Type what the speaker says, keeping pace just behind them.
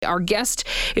Our guest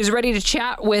is ready to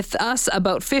chat with us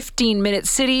about 15-minute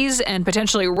cities and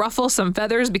potentially ruffle some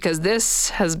feathers because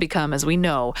this has become, as we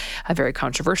know, a very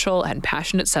controversial and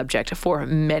passionate subject for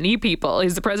many people.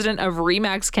 He's the president of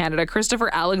RE/MAX Canada. Christopher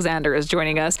Alexander is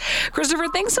joining us. Christopher,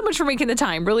 thanks so much for making the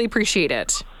time. Really appreciate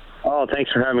it. Oh,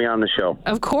 thanks for having me on the show.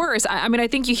 Of course. I mean, I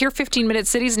think you hear 15-minute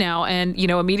cities now and,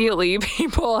 immediately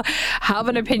people have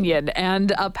an opinion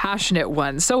and a passionate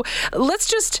one. So let's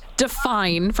just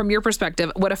define, from your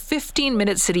perspective, what a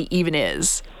 15-minute city even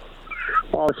is.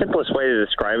 Well, the simplest way to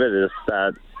describe it is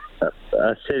that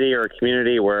a city or a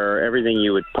community where everything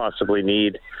you would possibly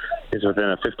need is within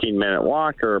a 15-minute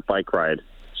walk or bike ride.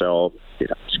 So,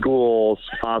 schools,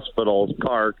 hospitals,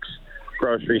 parks,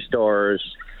 grocery stores,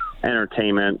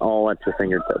 entertainment, all at your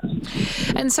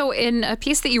fingertips. And so in a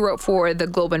piece that you wrote for the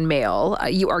Globe and Mail,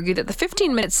 you argue that the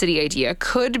 15-minute city idea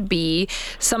could be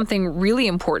something really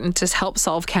important to help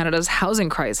solve Canada's housing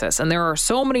crisis. And there are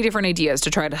so many different ideas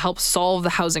to try to help solve the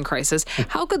housing crisis.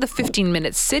 How could the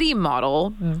 15-minute city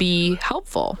model be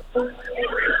helpful?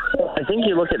 I think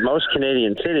you look at most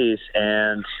Canadian cities,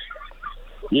 and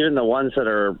even the ones that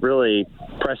are really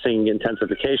pressing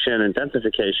intensification,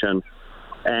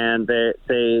 and they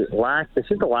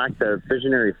seem to lack the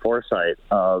visionary foresight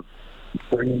of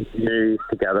bringing communities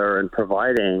together and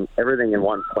providing everything in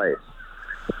one place.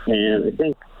 And I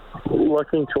think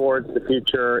looking towards the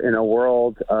future in a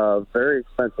world of very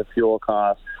expensive fuel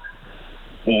costs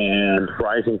and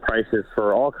rising prices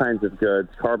for all kinds of goods,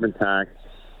 carbon tax,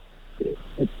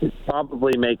 it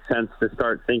probably makes sense to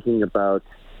start thinking about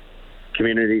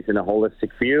communities in a holistic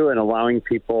view and allowing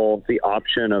people the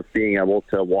option of being able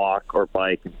to walk or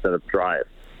bike instead of drive.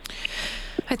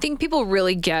 I think people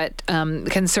really get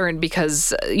concerned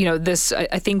because,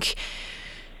 I think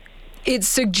it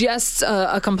suggests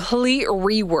a complete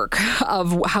rework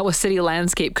of how a city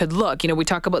landscape could look. We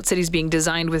talk about cities being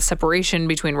designed with separation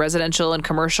between residential and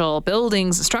commercial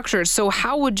buildings and structures. So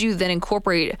how would you then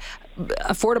incorporate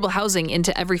affordable housing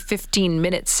into every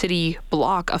 15-minute city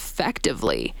block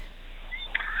effectively?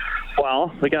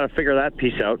 Well, we got to figure that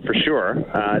piece out for sure.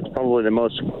 It's probably the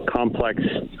most complex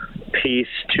piece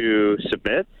to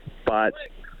submit, but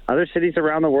other cities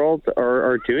around the world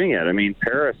are doing it. I mean,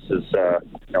 Paris is a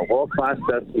world-class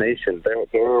destination.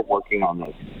 They're working on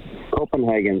this.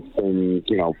 Copenhagen's been,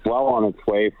 well on its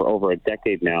way for over a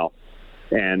decade now,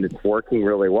 and it's working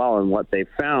really well. And what they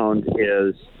found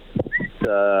is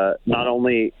not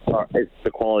only is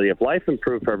the quality of life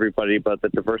improved for everybody, but the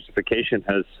diversification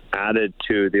has added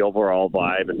to the overall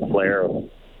vibe and flair of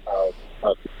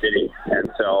the city. And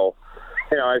so,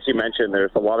 as you mentioned,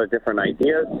 there's a lot of different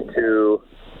ideas to,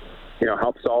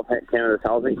 help solve Canada's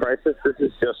housing crisis. This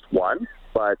is just one,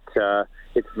 but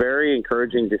it's very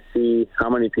encouraging to see how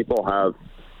many people have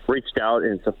reached out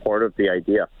in support of the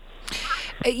idea.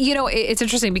 It's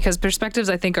interesting because perspectives,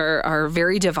 I think, are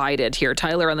very divided here.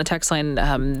 Tyler on the text line,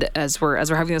 as we're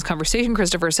having this conversation,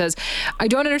 Christopher says, I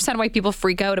don't understand why people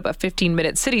freak out about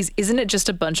 15-minute cities. Isn't it just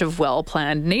a bunch of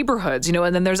well-planned neighborhoods?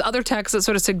 And then there's other texts that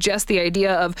sort of suggest the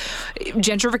idea of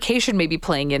gentrification maybe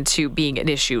playing into being an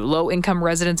issue. Low-income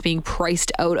residents being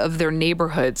priced out of their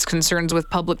neighborhoods, concerns with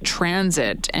public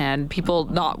transit, and people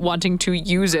not wanting to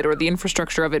use it or the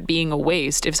infrastructure of it being a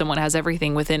waste if someone has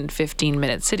everything within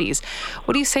 15-minute cities.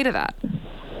 What do you say to that?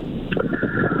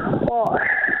 Well,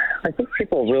 I think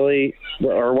people really,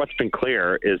 or what's been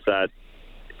clear is that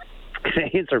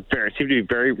Canadians seem to be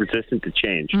very resistant to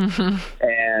change. Mm-hmm.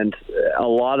 And a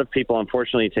lot of people,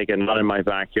 unfortunately, take a not in my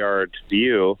backyard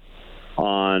view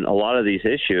on a lot of these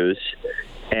issues.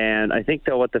 And I think,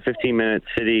 though, what the 15-minute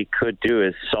city could do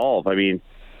is solve. I mean,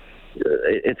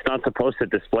 it's not supposed to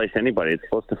displace anybody. It's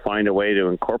supposed to find a way to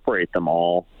incorporate them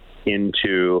all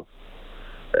into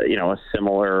a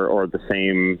similar or the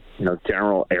same,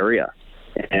 general area.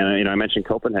 And, I mentioned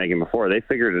Copenhagen before. They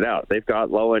figured it out. They've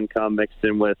got low income mixed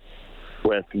in with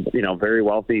very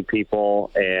wealthy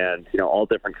people and, all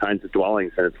different kinds of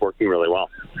dwellings, and it's working really well.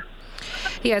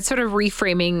 Yeah, it's sort of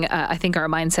reframing, I think, our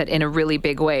mindset in a really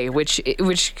big way, which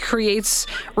creates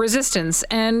resistance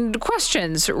and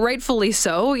questions, rightfully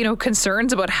so,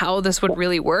 concerns about how this would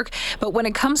really work. But when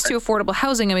it comes to affordable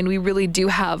housing, I mean, we really do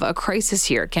have a crisis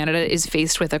here. Canada is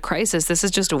faced with a crisis. This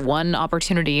is just one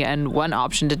opportunity and one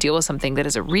option to deal with something that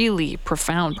is a really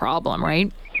profound problem,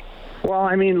 right? Well,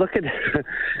 I mean, look at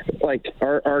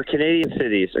our Canadian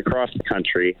cities across the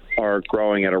country are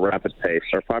growing at a rapid pace.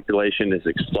 Our population is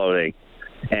exploding.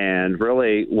 And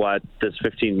really what this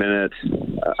 15-minute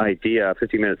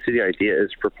city idea is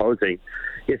proposing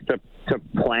is to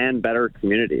plan better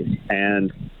communities.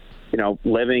 And,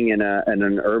 living in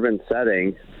an urban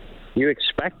setting you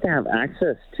expect to have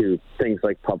access to things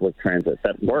like public transit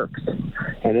that works,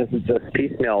 and isn't just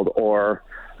piecemealed or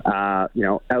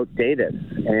outdated.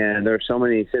 And there are so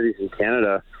many cities in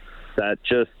Canada that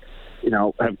just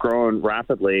have grown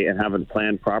rapidly and haven't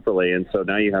planned properly, and so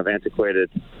now you have antiquated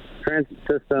transit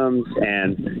systems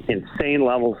and insane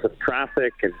levels of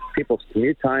traffic, and people's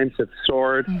commute times have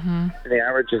soared. The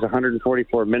average is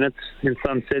 144 minutes in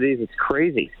some cities. It's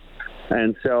crazy.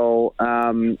 And so,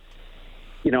 I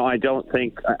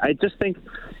just think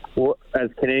as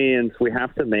Canadians, we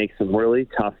have to make some really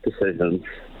tough decisions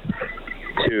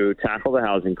to tackle the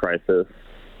housing crisis.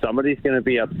 Somebody's going to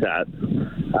be upset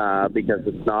because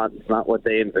it's not what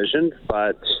they envisioned.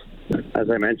 But as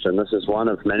I mentioned, this is one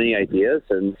of many ideas,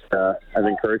 and I'm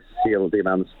encouraged to see the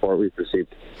amount of support we've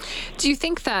received. Do you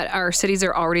think that our cities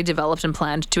are already developed and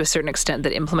planned to a certain extent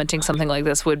that implementing something like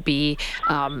this would be,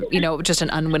 just an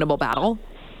unwinnable battle?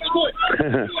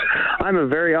 I'm a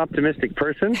very optimistic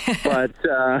person, but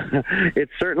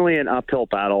it's certainly an uphill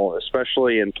battle,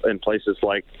 especially in places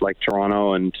like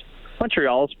Toronto, and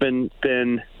Montreal's been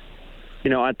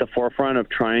at the forefront of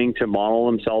trying to model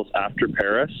themselves after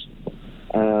Paris.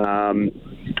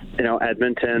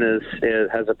 Edmonton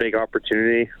has a big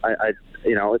opportunity.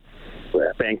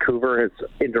 Vancouver has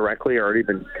indirectly already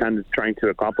been kind of trying to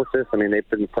accomplish this. I mean, they've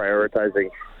been prioritizing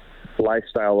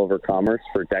lifestyle over commerce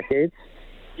for decades.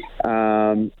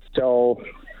 So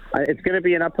it's going to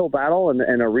be an uphill battle and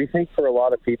a rethink for a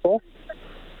lot of people.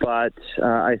 But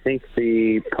I think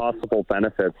the possible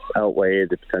benefits outweigh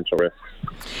the potential risks.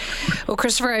 Well,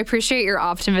 Christopher, I appreciate your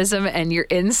optimism and your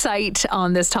insight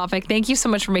on this topic. Thank you so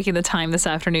much for making the time this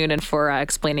afternoon and for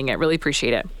explaining it. Really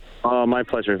appreciate it. Oh, my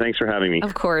pleasure. Thanks for having me.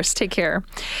 Of course. Take care.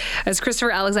 As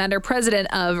Christopher Alexander, president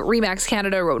of RE/MAX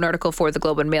Canada, wrote an article for the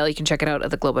Globe and Mail. You can check it out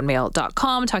at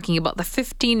theglobeandmail.com, talking about the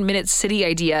 15-minute city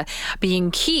idea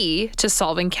being key to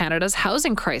solving Canada's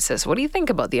housing crisis. What do you think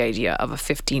about the idea of a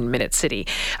 15-minute city?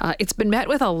 It's been met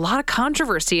with a lot of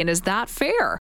controversy, and is that fair?